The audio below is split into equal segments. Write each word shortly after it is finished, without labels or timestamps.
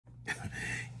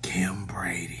Kim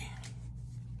Brady.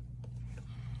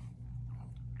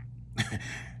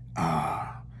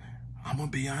 I'm gonna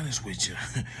be honest with you.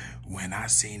 When I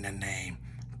seen the name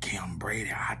Kim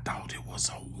Brady, I thought it was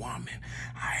a woman.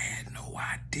 I had no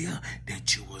idea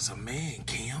that you was a man,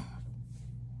 Kim.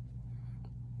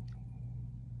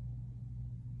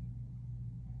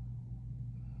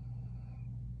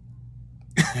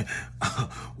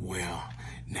 Well,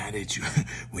 now that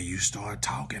when you start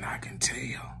talking, I can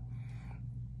tell.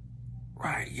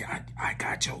 Right, yeah, I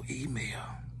got your email.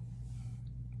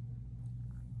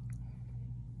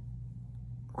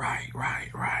 Right.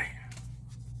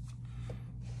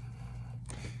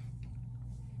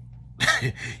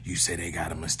 You say they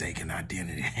got a mistaken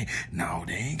identity. No,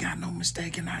 they ain't got no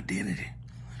mistaken identity.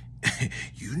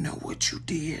 You know what you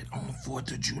did on the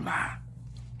 4th of July.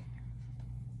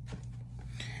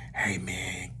 Hey,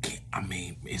 man, I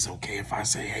mean, it's okay if I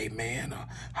say, hey, man,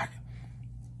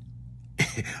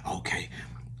 okay,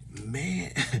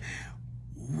 man,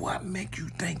 what make you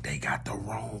think they got the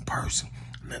wrong person?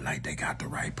 Look like they got the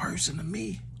right person to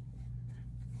me.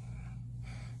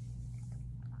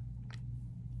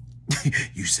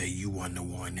 You say you wasn't the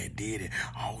one that did it.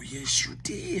 Oh, yes, you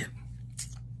did.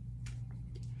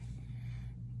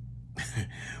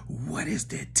 What is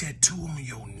that tattoo on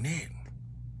your neck?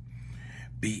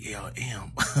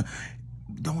 BLM.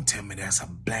 Don't tell me that's a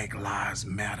Black Lives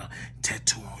Matter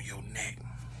tattoo on your neck.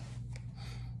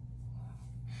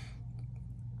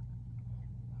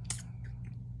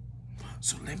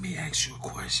 So let me ask you a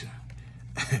question.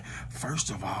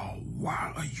 First of all,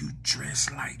 why are you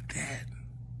dressed like that?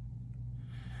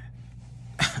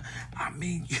 I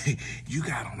mean, you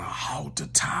got on a halter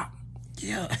top.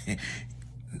 Yeah.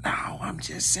 No, I'm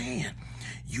just saying.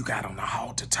 You got on a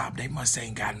halter top. They must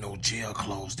ain't got no jail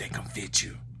clothes that can fit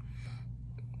you.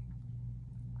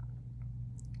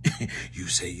 You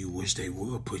say you wish they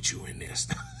would put you in this.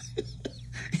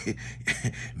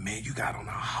 Man, you got on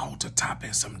a halter top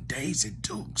and some Daisy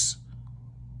Dukes.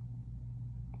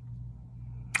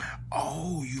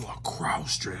 Oh, you a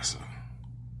cross-dresser.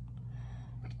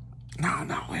 No,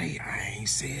 hey, I ain't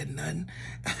said nothing.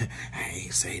 I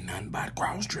ain't said nothing about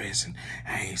cross-dressing.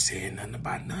 I ain't said nothing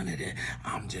about none of that.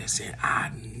 I'm just saying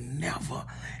I never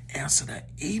answered an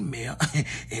email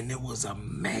and there was a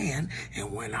man,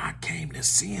 and when I came to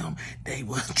see him, they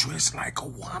were dressed like a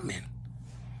woman.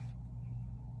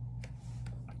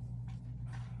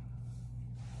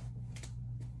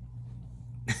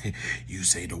 You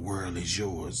say the world is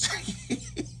yours.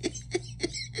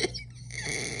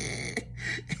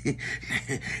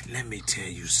 Let me tell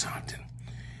you something.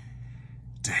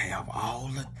 To have all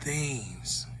the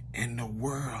things in the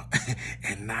world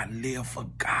and not live for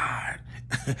God,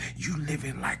 you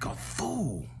living like a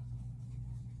fool.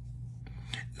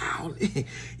 Now,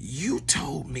 you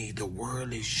told me the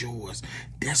world is yours.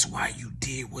 That's why you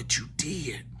did what you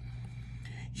did.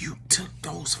 You took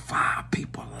those 5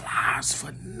 people's lives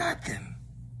for nothing.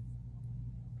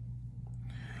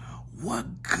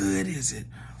 What good is it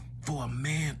for a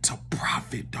man to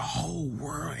profit the whole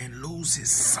world and lose his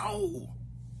soul?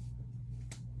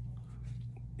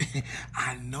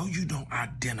 I know you don't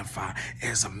identify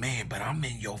as a man, but I'm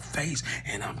in your face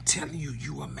and I'm telling you,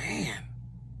 you a man.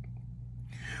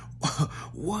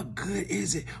 What good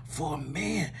is it for a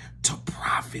man to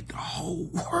profit the whole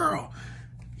world?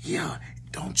 Yeah,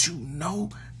 don't you know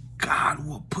God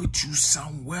will put you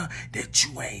somewhere that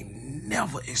you ain't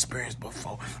never experienced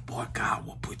before? Boy, God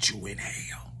will put you in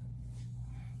hell.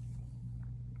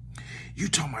 You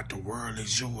talking about the world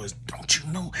is yours. Don't you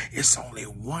know it's only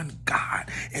one God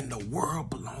and the world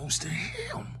belongs to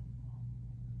him?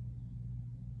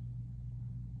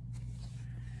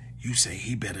 You say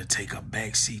he better take a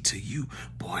backseat to you.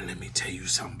 Boy, let me tell you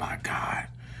something about God.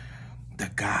 The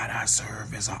God I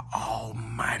serve is an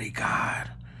almighty God.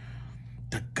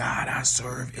 The God I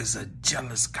serve is a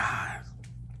jealous God.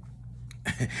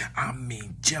 I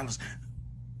mean jealous.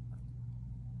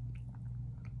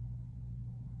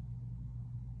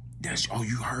 Oh,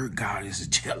 you heard God is a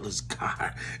jealous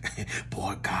God.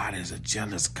 Boy, God is a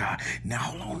jealous God. Now,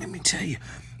 hold on, let me tell you.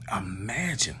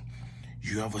 Imagine,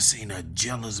 you ever seen a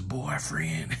jealous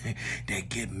boyfriend that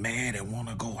get mad and want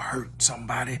to go hurt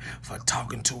somebody for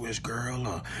talking to his girl?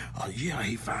 Or yeah,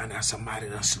 he find out somebody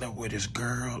done slept with his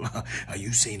girl. Or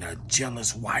you seen a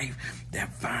jealous wife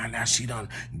that find out she done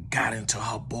got into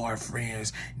her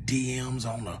boyfriend's DMs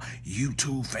on the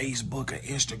YouTube, Facebook, or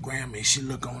Instagram, and she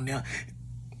look on there.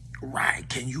 Right,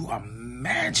 can you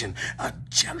imagine a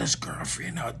jealous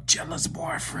girlfriend or a jealous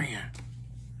boyfriend?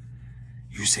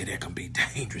 You say that can be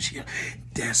dangerous. Yeah,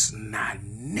 that's not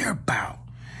near about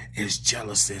as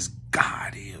jealous as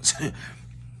God is.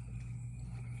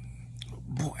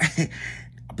 Boy,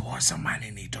 boy,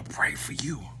 somebody need to pray for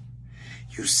you.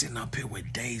 You sitting up here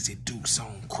with Daisy Dukes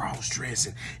on,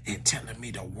 cross-dressing, and telling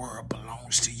me the world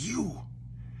belongs to you.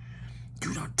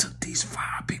 You done took these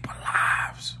 5 people's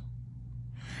lives.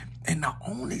 And the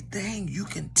only thing you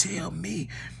can tell me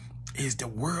is the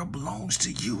world belongs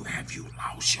to you. Have you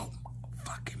lost your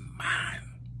fucking mind?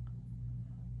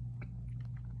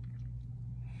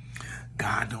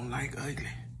 God don't like ugly.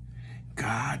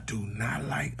 God do not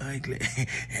like ugly.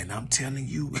 And I'm telling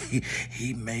you,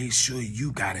 he made sure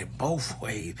you got it both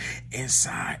ways,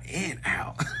 inside and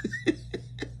out.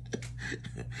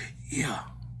 Yeah.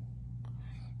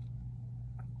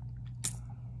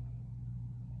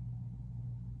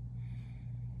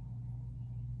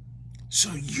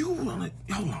 So you wanna,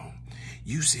 hold on.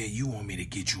 You said you want me to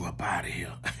get you up out of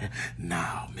here.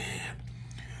 Nah, man.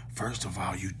 First of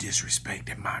all, you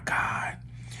disrespected my God.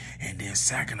 And then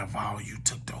second of all, you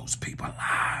took those people's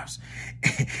lives.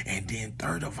 And then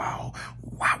third of all,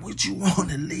 why would you want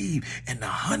to leave in the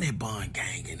honey bun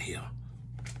gang in here?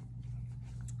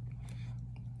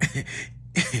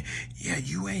 Yeah,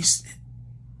 you ain't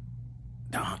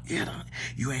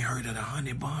heard of the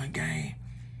honey bun gang?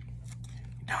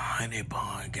 The honey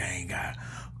bun gang got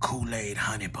Kool-Aid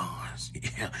honey buns.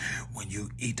 Yeah, when you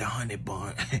eat the honey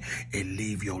bun, it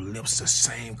leave your lips the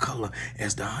same color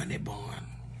as the honey bun.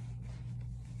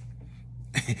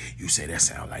 You say that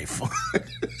sound like fun.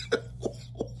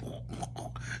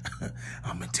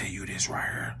 I'm gonna tell you this right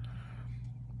here.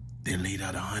 The leader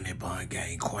of the honey bun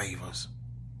gang, Quavers.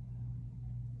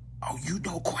 Oh, you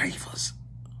know Quavers?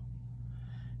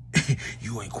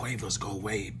 You and Quavers go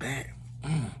way back.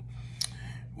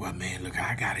 Well, man, look,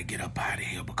 I gotta get up out of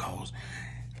here because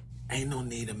ain't no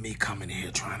need of me coming in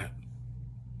here trying to...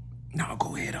 No,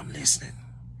 go ahead, I'm listening.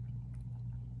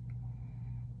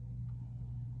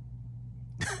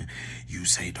 You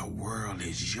say the world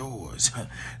is yours.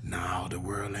 No, the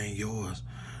world ain't yours.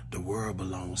 The world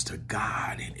belongs to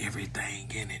God and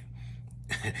everything in it.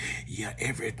 Yeah,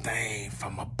 everything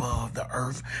from above the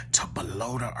earth to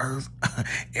below the earth,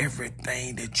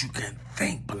 everything that you can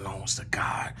think belongs to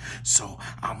God. So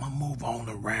I'm gonna move on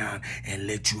around and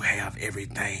let you have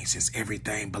everything, since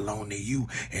everything belongs to you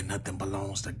and nothing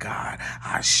belongs to God.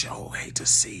 I sure hate to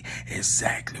see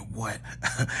exactly what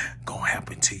gonna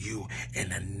happen to you in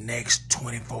the next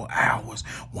 24 hours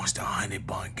once the honey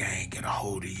bun gang get a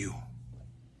hold of you.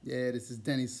 Yeah, this is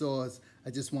Denny Saws. I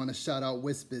just want to shout out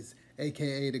Whispers,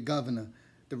 a.k.a. the governor,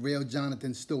 the real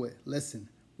Jonathan Stewart. Listen,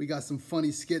 we got some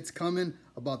funny skits coming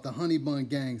about the honey bun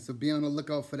gang, so be on the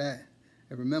lookout for that.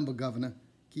 And remember, governor,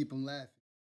 keep them laughing.